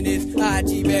 40 minutes.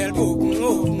 Archibald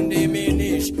Buchen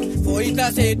diminish. For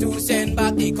Hitler say to send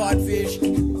back the codfish.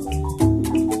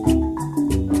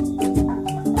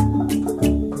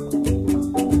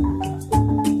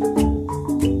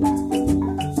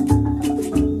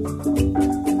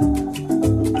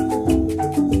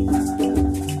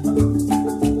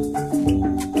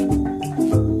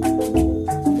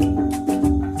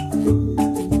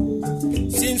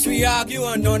 Argue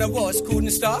and none of us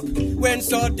couldn't stop when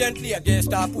suddenly a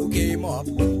Gestapo came up.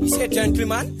 He said,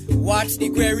 gentlemen, what's the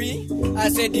query? I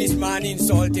said, this man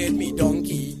insulted me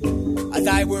donkey as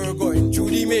I were going through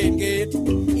the main gate.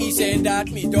 He said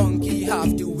that me donkey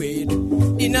have to wait.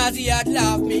 The Nazi had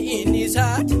laughed me in his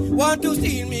heart, want to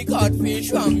steal me codfish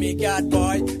from me cat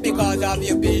boy, because of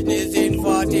your business in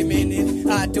 40 minutes.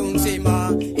 Atung say ma,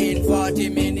 in 40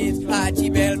 minutes.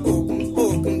 Archibald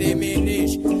Buchen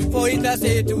diminish. For Hitler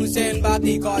say to send back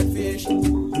the codfish.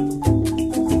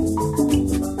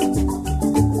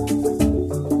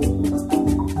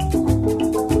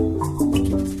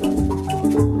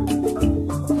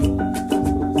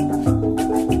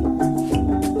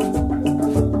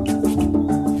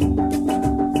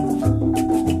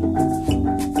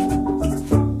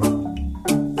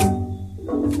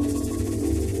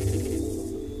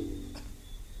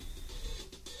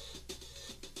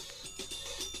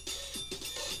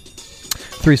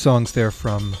 Three songs there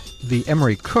from the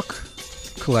Emery Cook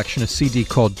collection, a CD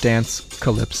called Dance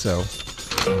Calypso.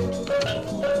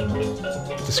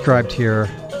 Described here,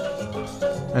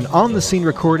 an on-the-scene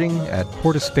recording at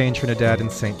Port of Spain, Trinidad,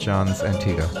 and St. John's,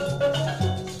 Antigua.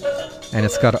 And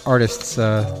it's got artists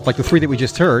like the three that we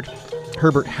just heard.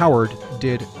 Herbert Howard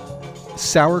did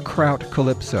Sauerkraut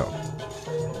Calypso.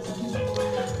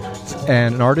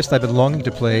 And an artist I've been longing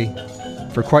to play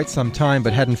for quite some time,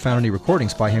 but hadn't found any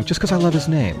recordings by him, just because I love his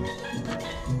name.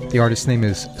 The artist's name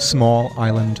is Small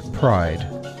Island Pride.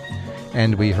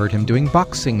 And we heard him doing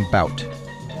Boxing Bout.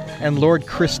 And Lord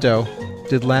Christo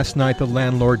did Last Night the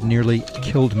Landlord Nearly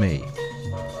Killed Me.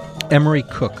 Emery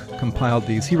Cook compiled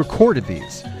these. He recorded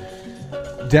these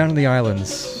down in the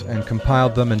islands and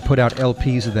compiled them and put out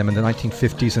LPs of them in the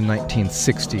 1950s and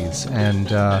 1960s, and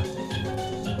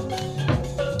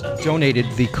donated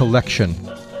the collection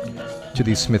to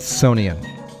the Smithsonian,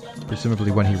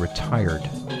 presumably when he retired.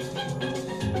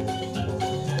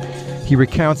 He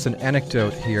recounts an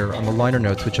anecdote here on the liner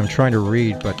notes, which I'm trying to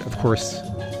read, but of course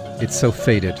it's so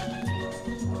faded.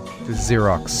 The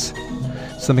Xerox.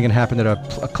 Something had happened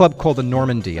at a club called the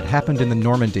Normandy. It happened in the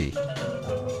Normandy.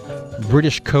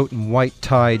 British coat and white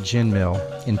tie gin mill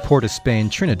in Port of Spain,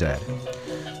 Trinidad.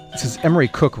 This is Emery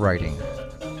Cook writing.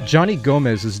 Johnny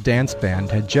Gomez's dance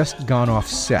band had just gone off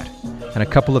set, and a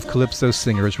couple of calypso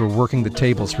singers were working the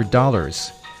tables for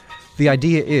dollars. The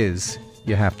idea is,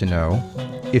 you have to know,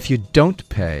 if you don't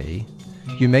pay,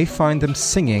 you may find them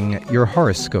singing your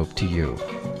horoscope to you.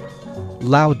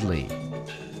 Loudly.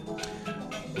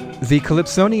 The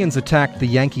Calypsonians attacked the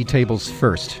Yankee tables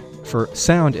first, for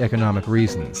sound economic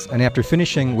reasons, and after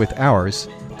finishing with ours,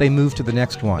 they moved to the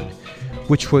next one,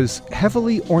 which was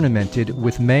heavily ornamented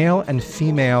with male and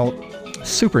female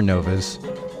supernovas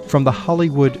from the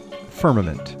Hollywood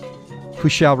firmament, who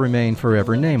shall remain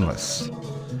forever nameless.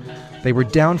 They were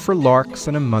down for larks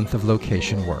and a month of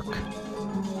location work.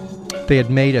 They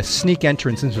had made a sneak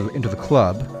entrance into the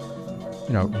club,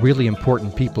 really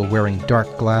important people wearing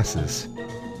dark glasses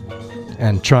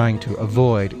and trying to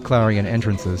avoid Clarion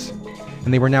entrances,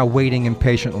 and they were now waiting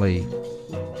impatiently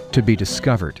to be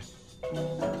discovered.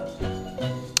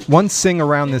 One sing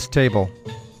around this table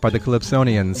by the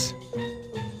Calypsonians,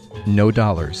 no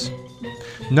dollars.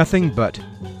 Nothing but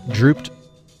drooped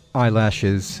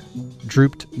eyelashes,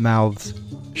 drooped mouths,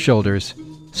 shoulders,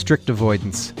 strict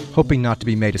avoidance, hoping not to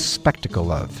be made a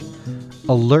spectacle of,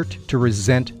 alert to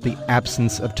resent the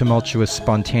absence of tumultuous,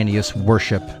 spontaneous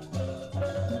worship.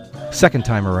 Second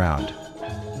time around,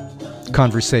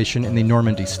 conversation in the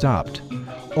Normandy stopped.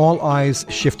 All eyes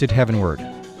shifted heavenward.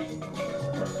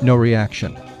 No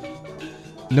reaction.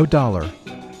 No dollar.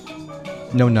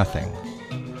 No nothing.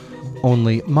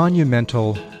 Only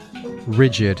monumental,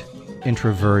 rigid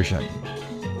introversion.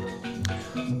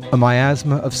 A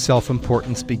miasma of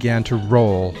self-importance began to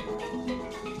roll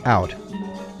out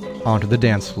onto the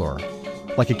dance floor,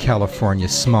 like a California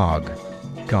smog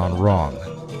gone wrong.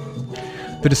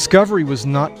 The discovery was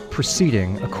not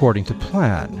proceeding according to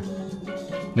plan.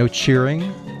 No cheering,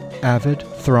 avid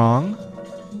throng.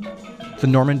 The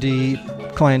Normandy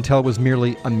clientele was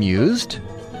merely amused.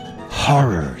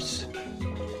 Horrors.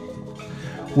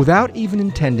 Without even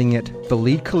intending it, the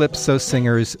lead calypso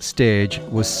singer's stage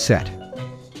was set.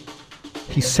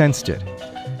 He sensed it,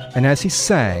 and as he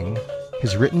sang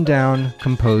his written-down,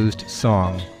 composed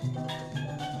song,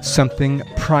 something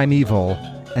primeval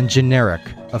and generic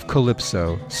of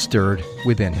calypso stirred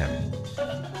within him.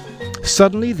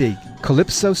 Suddenly, the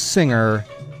calypso singer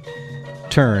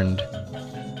turned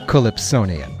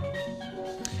calypsonian.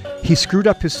 He screwed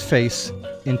up his face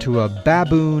into a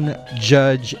baboon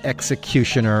judge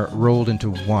executioner rolled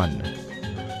into one,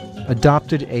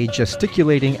 adopted a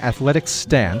gesticulating athletic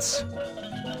stance,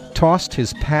 tossed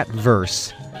his pat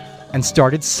verse, and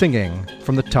started singing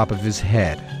from the top of his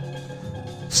head.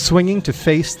 Swinging to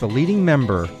face the leading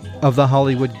member of the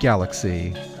Hollywood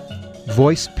galaxy,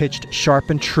 voice pitched sharp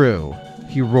and true,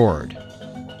 he roared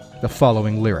the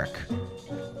following lyric.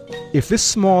 If this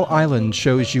small island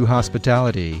shows you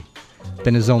hospitality,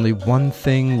 then is only one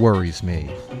thing worries me.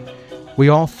 We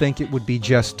all think it would be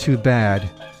just too bad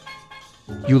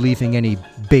you leaving any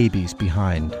babies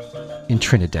behind in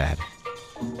Trinidad.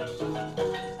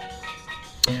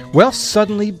 Well,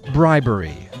 suddenly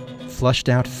bribery flushed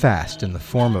out fast in the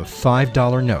form of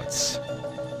 $5 notes,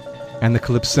 and the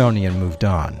Calypsonian moved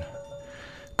on.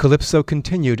 Calypso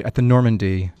continued at the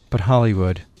Normandy, but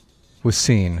Hollywood was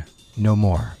seen no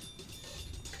more.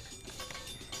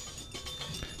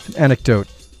 An anecdote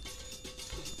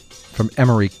from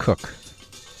Emery Cook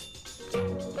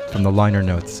from the liner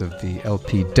notes of the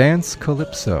LP Dance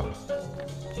Calypso.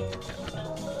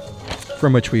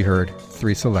 from which we heard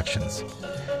 3 selections.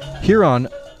 Here on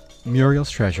Muriel's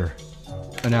Treasure,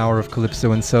 an hour of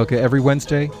Calypso and Soca every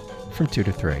Wednesday from 2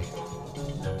 to 3.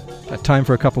 Time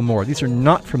for a couple more. These are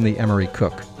not from the Emery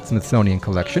Cook Smithsonian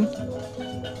Collection.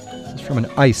 This is from an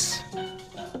Ice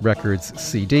Records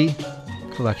CD,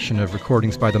 collection of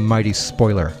recordings by the mighty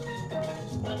Spoiler.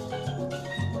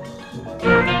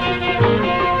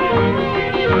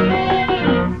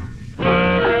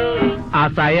 A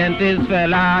scientist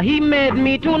fella, he made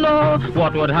me to know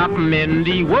what would happen in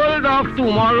the world of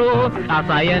tomorrow. A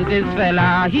scientist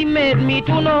fella, he made me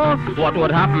to know what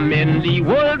would happen in the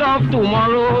world of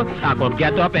tomorrow. I could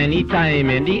get up any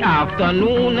time in the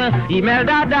afternoon.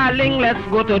 Imelda, darling, let's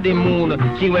go to the moon.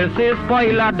 She will say,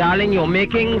 Spoiler, darling, you're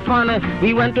making fun.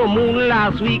 We went to moon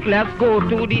last week, let's go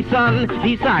to the sun.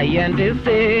 The scientists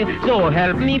say, so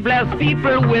help me bless,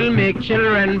 people will make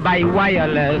children by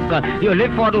wireless. You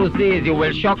live for those days, you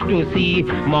will shock to see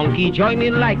monkey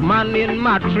joining like man in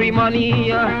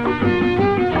matrimony.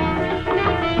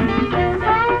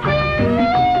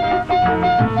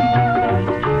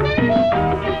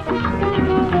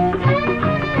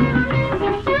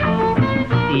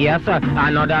 Yes,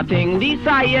 another thing the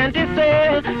scientists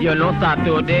say, you know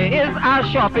Saturday is a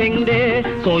shopping day.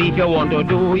 So if you want to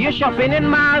do your shopping in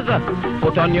Mars,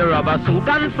 put on your rubber suit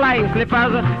and flying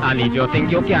slippers. And if you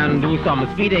think you can do some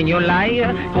speeding, you lie.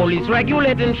 Police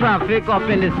regulating traffic up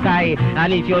in the sky.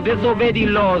 And if you disobey the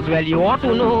laws, well, you ought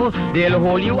to know they'll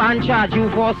hold you and charge you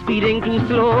for speeding too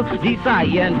slow. The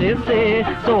scientists say,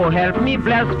 so help me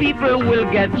bless, people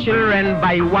will get children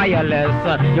by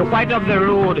wireless. You're quite up the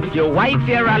road, your wife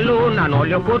here alone, and all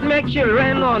you could make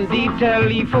children on the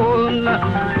telephone.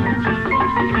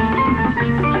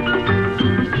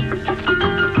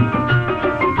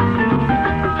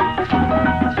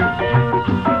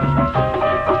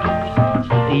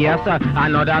 Yes,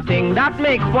 another thing that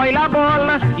makes spoiler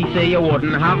ball. He say you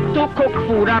wouldn't have to cook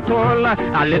food at all.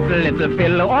 A little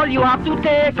fill, all you have to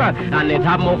take, and it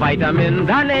have more vitamin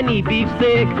than any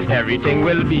beefsteak. Everything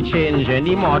will be changed in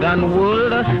the modern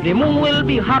world. The moon will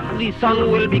be hot, the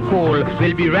sun will be cold.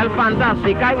 Will be real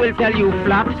fantastic, I will tell you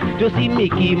flat. To see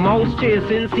Mickey Mouse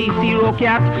chasing C-Zero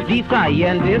cat. The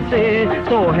scientists say,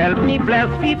 so help me bless,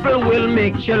 people will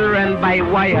make children by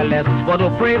wireless. But to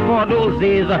pray for those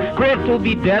days, pray to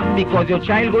be dead, because your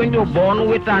child going to born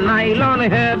with a nylon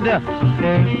head.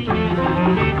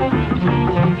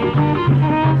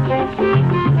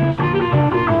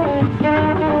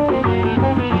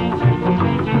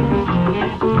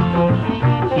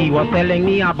 He was telling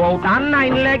me about a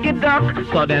 9-legged duck.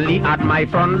 Suddenly at my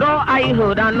front door I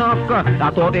heard a knock. I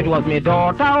thought it was my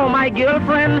daughter or my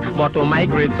girlfriend, but to my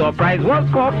great surprise was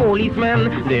 4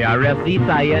 policemen. They arrest the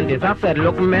scientist. I said,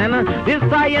 look men, this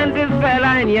scientist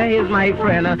fella and here is my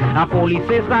friend. A police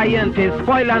say scientist,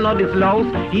 spoiler not this louse.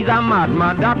 He's a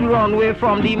madman that run away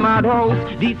from the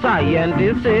madhouse. The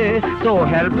scientist say, so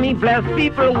help me bless,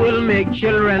 people will make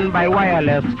children by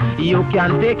wireless. You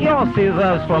can take your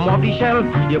scissors from off the shelf.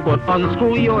 You could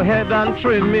unscrew your head and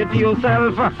trim it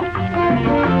yourself.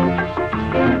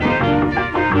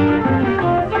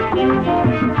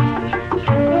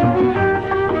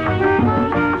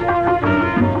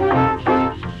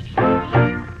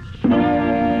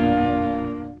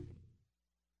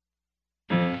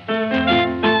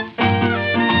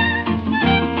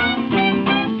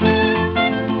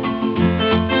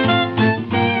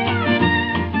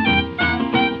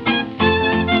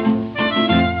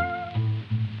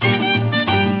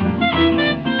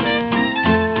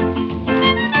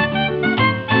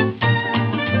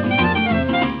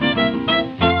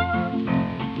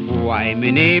 My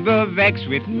neighbor vexed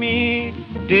with me,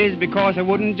 'tis because I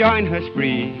wouldn't join her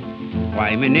spree.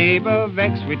 Why my neighbor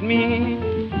vexed with me,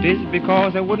 'tis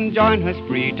because I wouldn't join her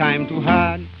spree. Time too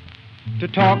hard to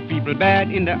talk people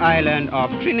bad in the island of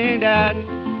Trinidad.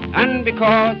 And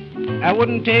because I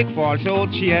wouldn't take false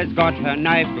oath, she has got her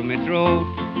knife to my throat.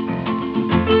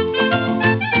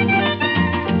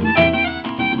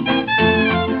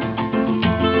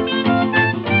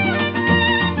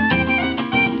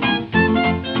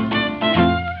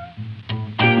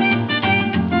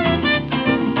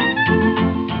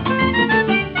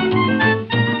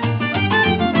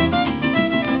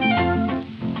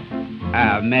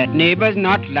 I've met neighbors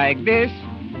not like this.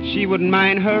 She wouldn't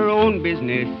mind her own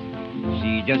business.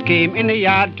 She just came in the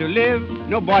yard to live,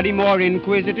 nobody more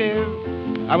inquisitive.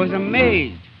 I was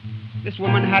amazed. This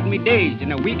woman had me dazed.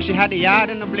 In a week she had the yard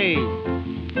in a blaze.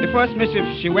 The first missive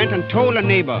she went and told her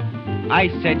neighbor. I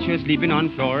said she was sleeping on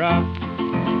Flora.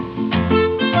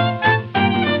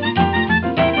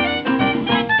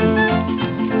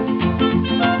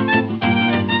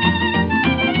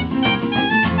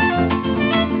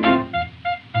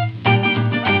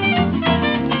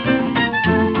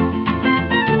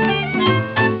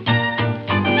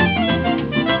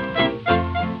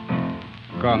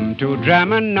 to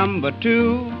drama number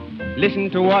 2. Listen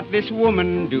to what this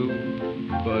woman do.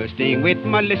 Bursting with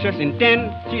malicious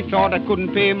intent, she thought I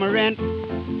couldn't pay my rent.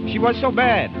 She was so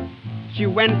bad, she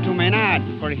went to Menard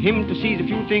for him to seize a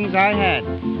few things I had.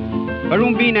 A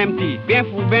room being empty, bien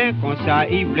fou ben, comme ça,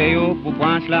 il voulait yo pour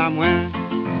prendre la moins.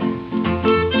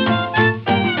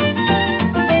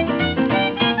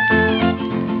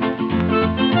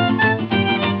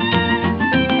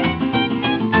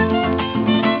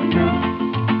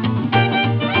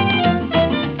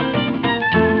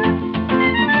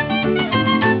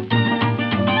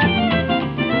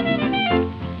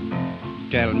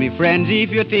 Tell me, friends,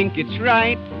 if you think it's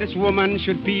right, this woman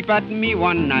should peep at me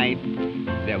one night.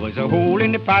 There was a hole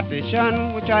in the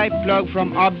partition which I plugged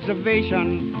from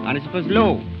observation, and it was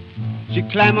low. She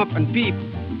climbed up and peeped,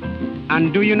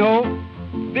 and do you know,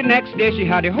 the next day she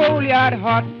had the whole yard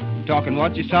hot, talking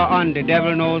what she saw on the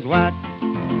devil knows what.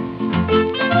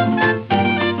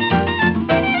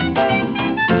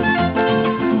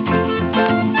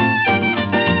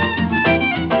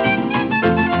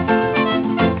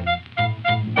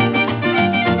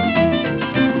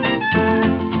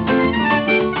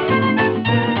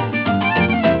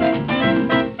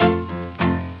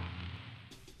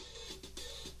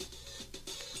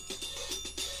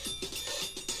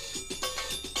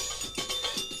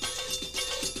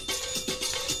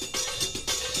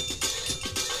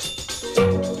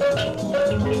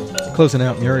 Closing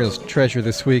out Muriel's Treasure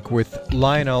this week with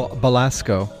Lionel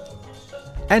Belasco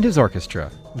and his orchestra.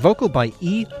 Vocal by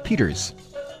E. Peters.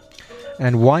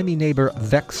 And Why Me Neighbor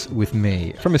Vex With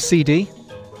Me. From a CD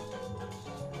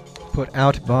put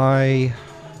out by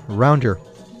Rounder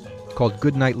called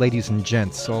Good Night Ladies and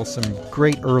Gents. All some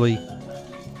great early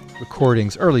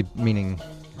recordings. Early meaning,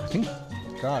 I think,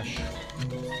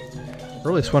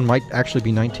 earliest one might actually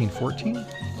be 1914.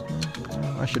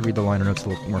 I should read the liner notes a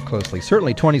little more closely.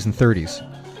 Certainly 20s and 30s.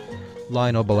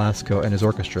 Lionel Belasco and his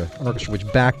orchestra. An orchestra which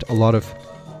backed a lot of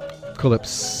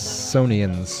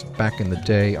Calypsonians back in the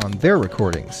day on their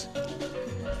recordings.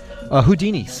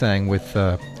 Houdini sang with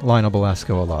Lionel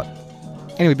Belasco a lot.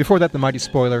 Anyway, before that, The Mighty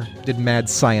Spoiler did Mad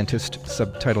Scientist,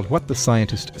 subtitled What the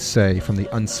Scientists Say, from the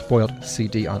Unspoilt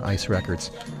CD on Ice Records.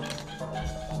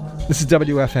 This is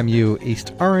WFMU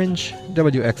East Orange,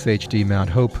 WXHD Mount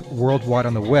Hope, worldwide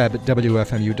on the web at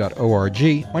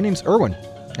WFMU.org. My name's Irwin,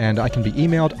 and I can be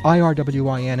emailed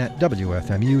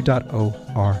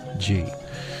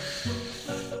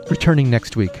irwin@WFMU.org. Returning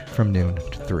next week from noon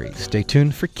to 3. Stay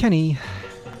tuned for Kenny.